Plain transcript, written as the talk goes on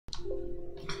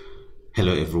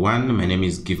Hello everyone, my name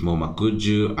is Givmo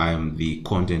Maguju. I am the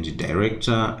content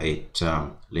director at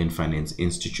Learn Finance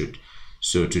Institute.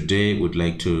 So today we'd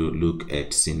like to look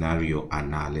at scenario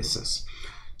analysis.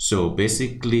 So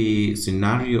basically,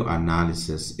 scenario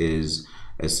analysis is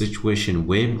a situation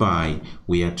whereby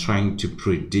we are trying to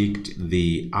predict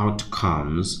the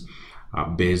outcomes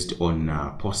based on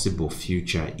possible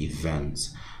future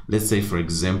events. Let's say, for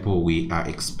example, we are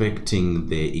expecting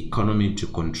the economy to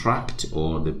contract,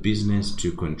 or the business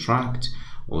to contract,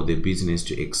 or the business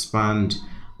to expand,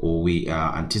 or we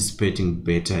are anticipating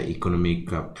better economic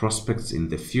prospects in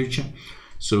the future.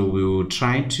 So we will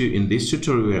try to, in this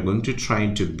tutorial, we are going to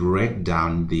try to break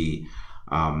down the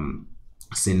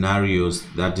scenarios,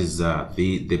 that is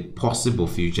the possible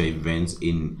future events,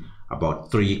 in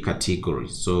about 3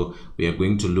 categories. So we are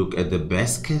going to look at the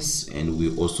best case, and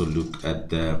we also look at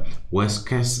the worst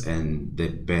case and the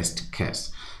best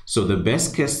case. So the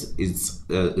best case is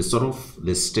sort of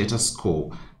the status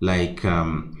quo, like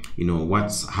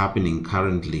what's happening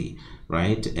currently,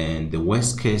 right? And the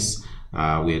worst case,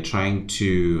 we are trying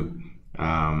to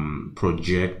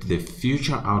project the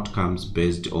future outcomes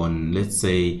based on, let's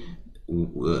say,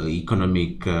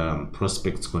 economic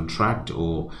prospects contract,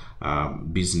 or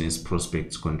business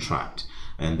prospects contract.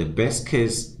 And the best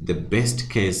case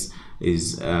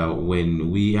is when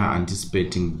we are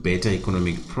anticipating better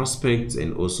economic prospects,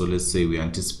 and also, let's say, we are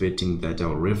anticipating that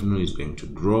our revenue is going to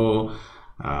grow.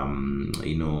 We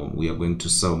are going to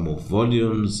sell more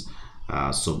volumes.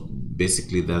 So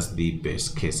basically, that's the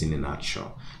best case in a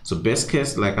nutshell. So best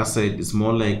case, like I said, is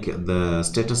more like the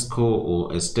status quo,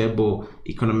 or a stable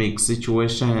economic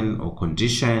situation or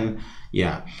condition.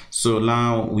 Yeah. So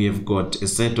now we have got a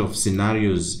set of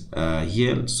scenarios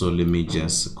here. So let me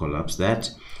just collapse that.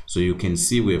 So you can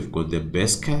see we have got the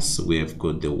best case, we have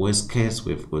got the worst case,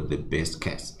 we have got the best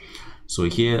case. So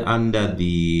here under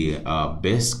the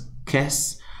best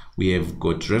case, we have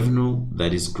got revenue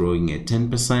that is growing at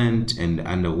 10%, and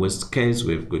under worst case,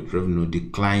 we've got revenue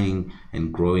declining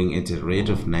and growing at a rate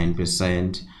of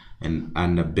 9%, and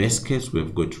under best case,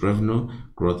 we've got revenue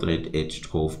growth rate at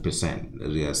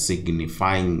 12%. They are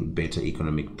signifying better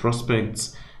economic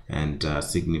prospects and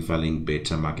signifying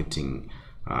better marketing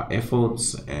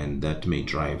efforts, and that may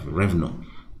drive revenue.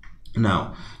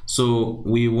 Now, so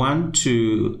we want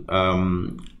to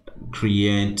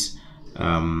create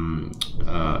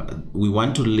we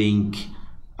want to link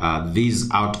these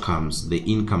outcomes, the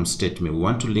income statement. We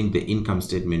want to link the income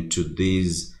statement to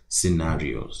these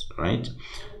scenarios, right?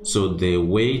 So the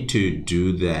way to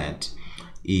do that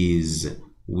is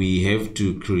we have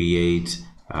to create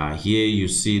here you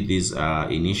see these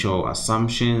initial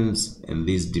assumptions, and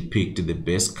these depict the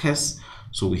best case.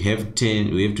 So we have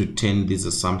to turn these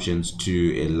assumptions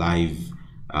to a live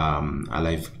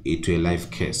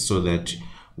case, so that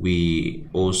we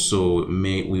also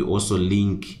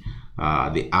link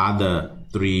the other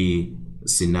 3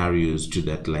 scenarios to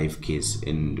that live case,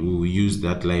 and we will use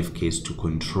that live case to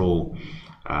control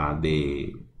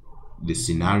the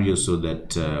scenario, so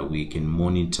that we can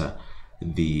monitor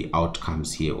the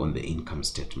outcomes here on the income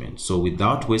statement. So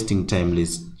without wasting time,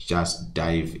 let's just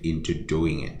dive into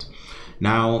doing it.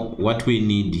 Now, what we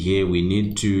need here, we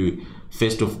need to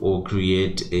first of all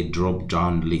create a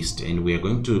drop-down list, and we are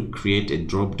going to create a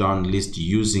drop-down list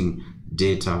using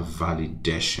data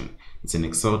validation. It's an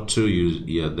Excel tool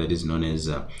that is known as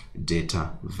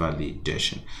data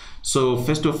validation. So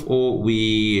first of all,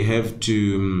 we have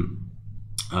to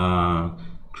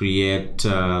create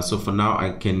so for now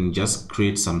I can just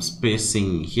create some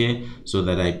spacing here, so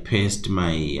that I paste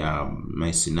my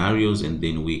my scenarios, and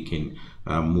then we can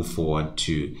move forward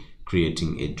to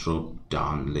creating a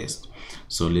drop-down list.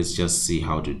 So let's just see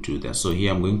how to do that. So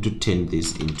here I'm going to turn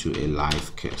this into a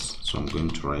live case. So I'm going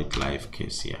to write live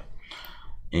case here,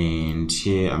 and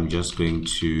here I'm just going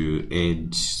to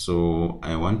add, so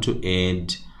I want to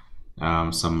add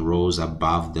some rows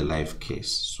above the live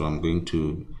case. So I'm going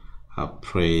to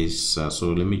press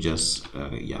so let me just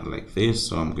like this.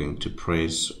 So I'm going to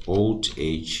press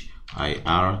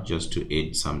Alt-H-I-R just to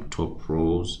add some top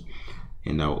rows,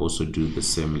 and I'll also do the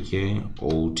same here,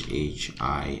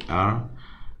 Alt-H-I-R.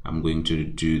 I'm going to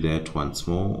do that once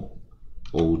more,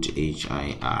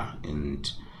 Alt-H-I-R,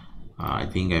 and I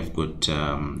think I've got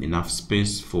enough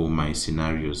space for my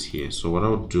scenarios here. So what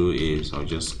I'll do is I'll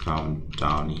just come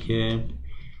down here.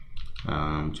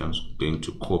 I'm just going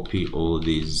to copy all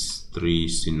these 3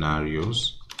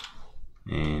 scenarios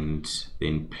and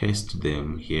then paste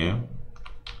them here.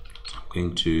 So I'm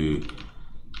going to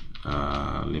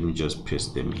let me just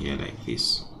paste them here like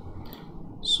this.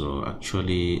 So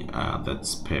actually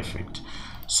that's perfect.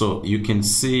 So you can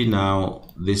see now,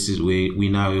 this is where we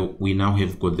now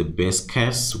have got the best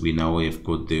case, we now have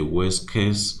got the worst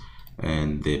case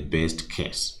and the best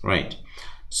case, right?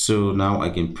 So now I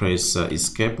can press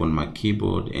escape on my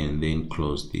keyboard and then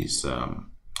close this,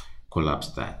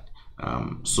 collapse that.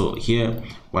 So here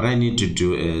what I need to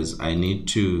do is I need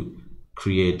to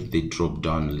create the drop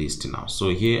down list now. So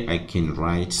here I can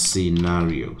write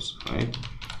scenarios, right?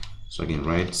 So I can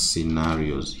write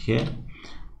scenarios here,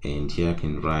 and here I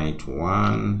can write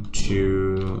 1,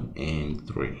 2, and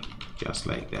 3, just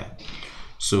like that.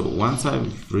 So once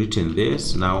I've written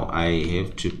this, now I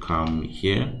have to come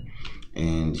here,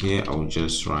 and here I'll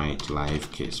just write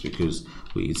live case, because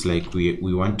it's like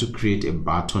we want to create a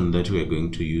button that we are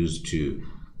going to use to,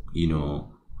 you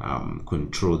know,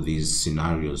 control these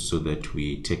scenarios so that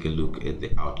we take a look at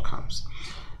the outcomes.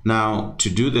 Now to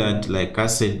do that, like I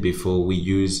said before, we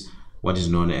use what is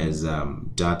known as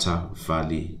data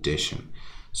validation.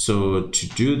 So to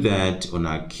do that on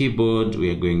our keyboard,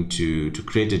 we are going to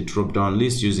create a drop-down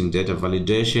list using data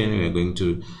validation. We are going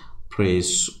to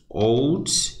press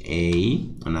Alt-A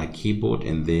on our keyboard,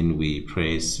 and then we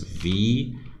press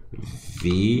V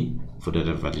for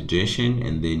data validation,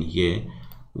 and then here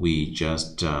we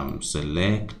just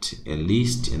select a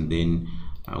list, and then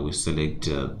we select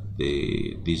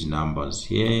these numbers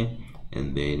here,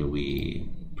 and then we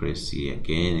press here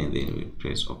again, and then we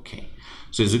press OK.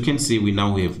 So as you can see, we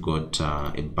now have got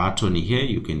a button here,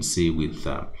 you can see with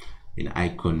an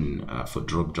icon for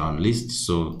drop down list.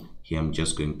 So here I'm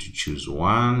just going to choose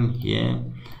 1 here,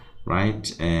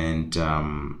 right? And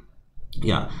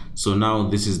yeah, so now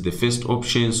this is the first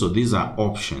option. So these are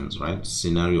options, right?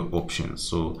 Scenario options.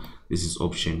 So this is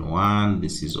option 1,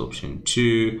 this is option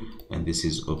 2, and this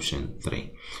is option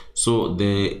 3. So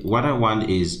what I want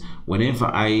is, whenever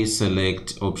I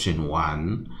select option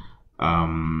 1,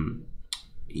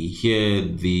 here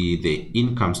the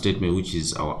income statement, which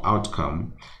is our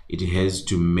outcome, it has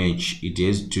to match, it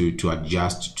has to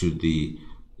adjust to the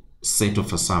set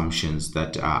of assumptions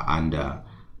that are under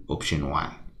option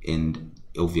 1, and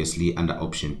obviously under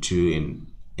option 2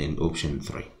 and option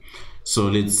 3. So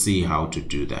let's see how to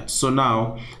do that. So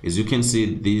now, as you can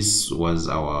see, this was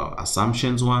our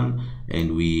assumptions one,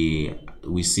 and we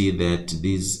see that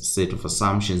these set of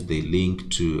assumptions, they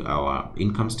link to our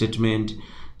income statement.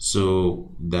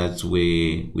 So that's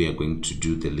where we are going to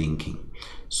do the linking.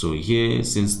 So here,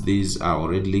 since these are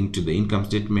already linked to the income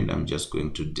statement, I'm just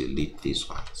going to delete these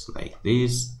ones like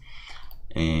this.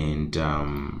 And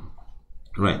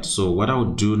right, so what I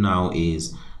would do now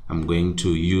is I'm going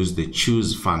to use the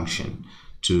choose function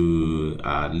to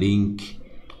link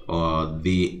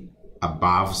the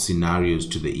above scenarios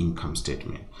to the income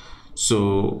statement.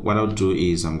 So what I'll do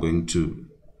is I'm going to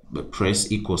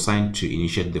press equal sign to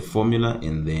initiate the formula,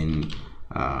 and then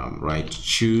write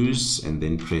choose, and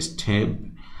then press tab.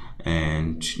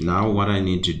 And now what I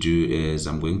need to do is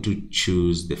I'm going to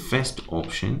choose the first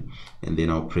option, and then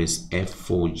I'll press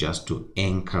F4 just to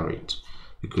anchor it,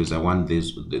 because I want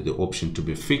the option to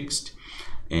be fixed.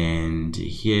 And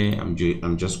here I'm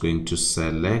just going to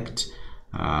select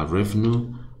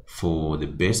revenue for the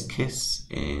best case,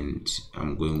 and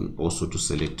I'm going also to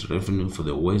select revenue for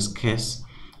the worst case,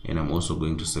 and I'm also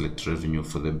going to select revenue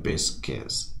for the best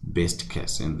case,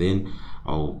 and then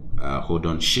I'll hold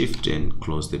on shift and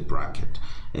close the bracket,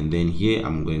 and then here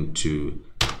I'm going to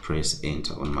press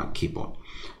enter on my keyboard.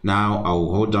 Now I'll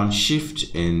hold down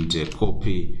shift and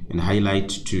copy and highlight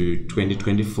to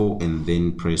 2024, and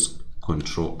then press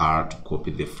Ctrl R to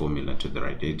copy the formula to the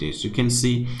right. As you can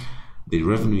see, the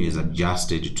revenue is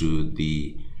adjusted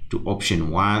to option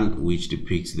 1, which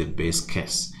depicts the best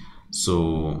case.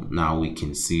 So now we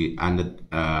can see under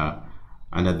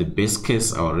the best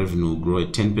case, our revenue will grow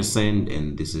at 10%,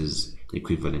 and this is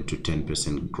equivalent to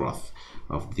 10% growth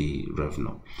of the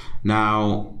revenue.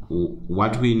 Now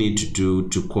what we need to do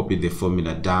to copy the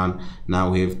formula down, now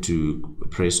we have to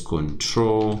press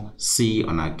Ctrl C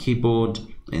on our keyboard,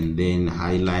 and then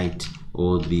highlight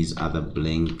all these other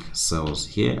blank cells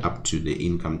here up to the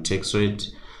income tax rate,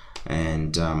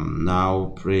 and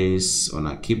now press on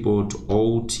our keyboard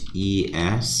Alt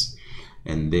ES,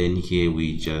 and then here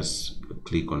we just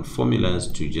click on formulas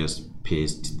to just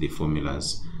paste the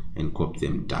formulas and copy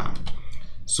them down.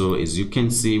 So as you can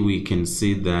see, we can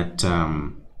see that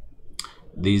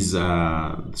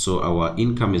so our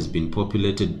income has been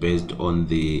populated based on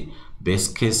the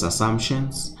best case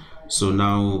assumptions. So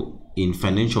now in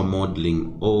financial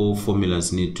modeling, all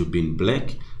formulas need to be in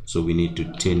black, so we need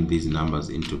to turn these numbers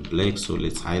into black. So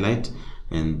let's highlight,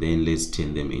 and then let's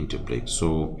turn them into black.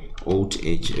 So Alt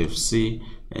HFC,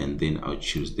 and then I'll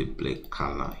choose the black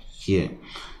color here.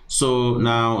 So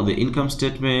now the income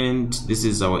statement, this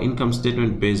is our income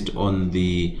statement based on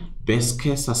the best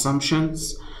case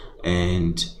assumptions,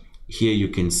 and here you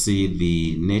can see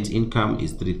the net income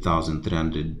is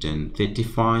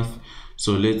 3,335.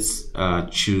 So let's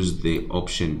choose the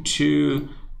option 2,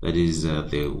 that is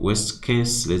the worst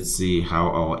case. Let's see how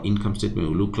our income statement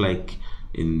will look like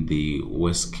in the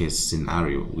worst case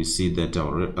scenario. We see that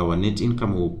our net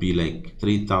income will be like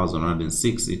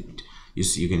 3,106.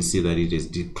 You can see that it has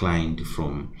declined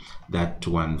from that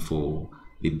one for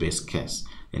the best case.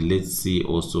 And let's see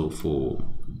also for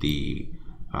the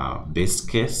best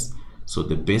case. So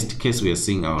the best case, we are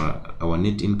seeing our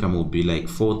net income will be like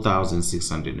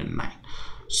 4,609.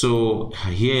 So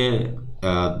here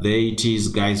there it is,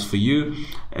 guys, for you,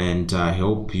 and I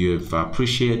hope you have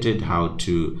appreciated how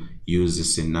to use the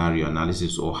scenario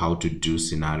analysis, or how to do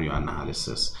scenario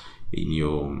analysis in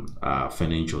your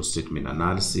financial statement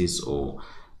analysis or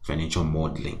financial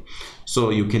modeling.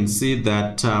 So you can see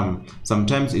that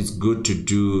sometimes it's good to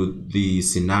do the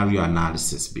scenario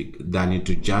analysis than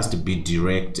to just be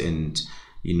direct and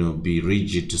be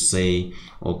rigid to say,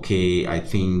 okay, I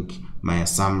think my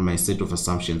set of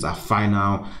assumptions are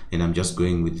final and I'm just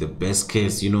going with the best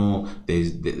case.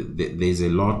 There's a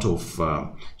lot of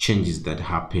changes that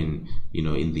happen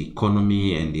in the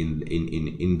economy and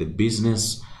in the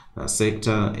business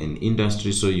sector and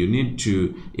industry. So you need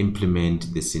to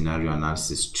implement the scenario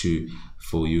analysis too,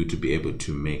 for you to be able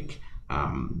to make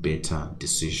better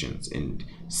decisions and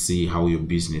see how your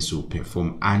business will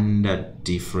perform under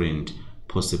different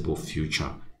possible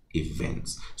future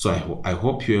events. So I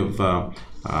hope you have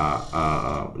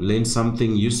learned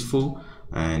something useful,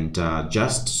 and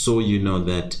just so you know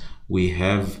that we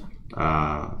have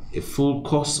a full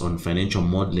course on financial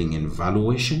modeling and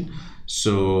valuation.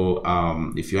 So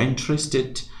if you're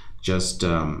interested, just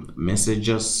message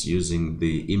us using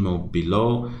the email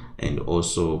below, and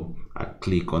also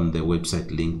click on the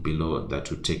website link below that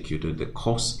will take you to the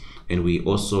course. And we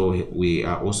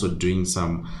are also doing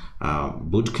some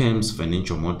boot camps,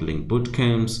 financial modeling boot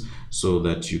camps, so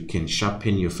that you can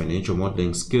sharpen your financial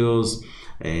modeling skills.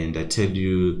 And I tell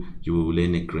you, you will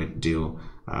learn a great deal.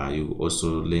 You will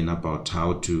also learn about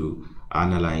how to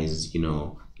analyze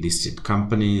listed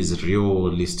companies, real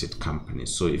listed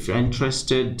companies. So if you're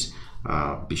interested,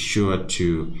 be sure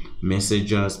to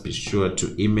message us, be sure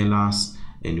to email us,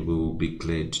 and we will be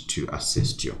glad to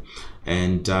assist you.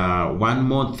 And one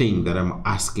more thing that I'm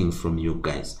asking from you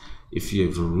guys: if you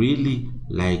have really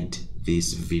liked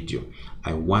this video,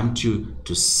 I want you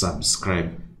to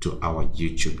subscribe to our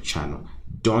YouTube channel.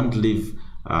 Don't leave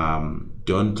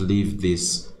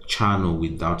this channel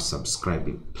without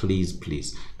subscribing, please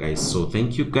guys. So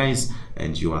thank you guys,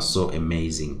 and you are so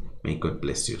amazing. May God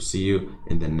bless you. See you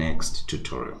in the next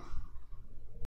tutorial.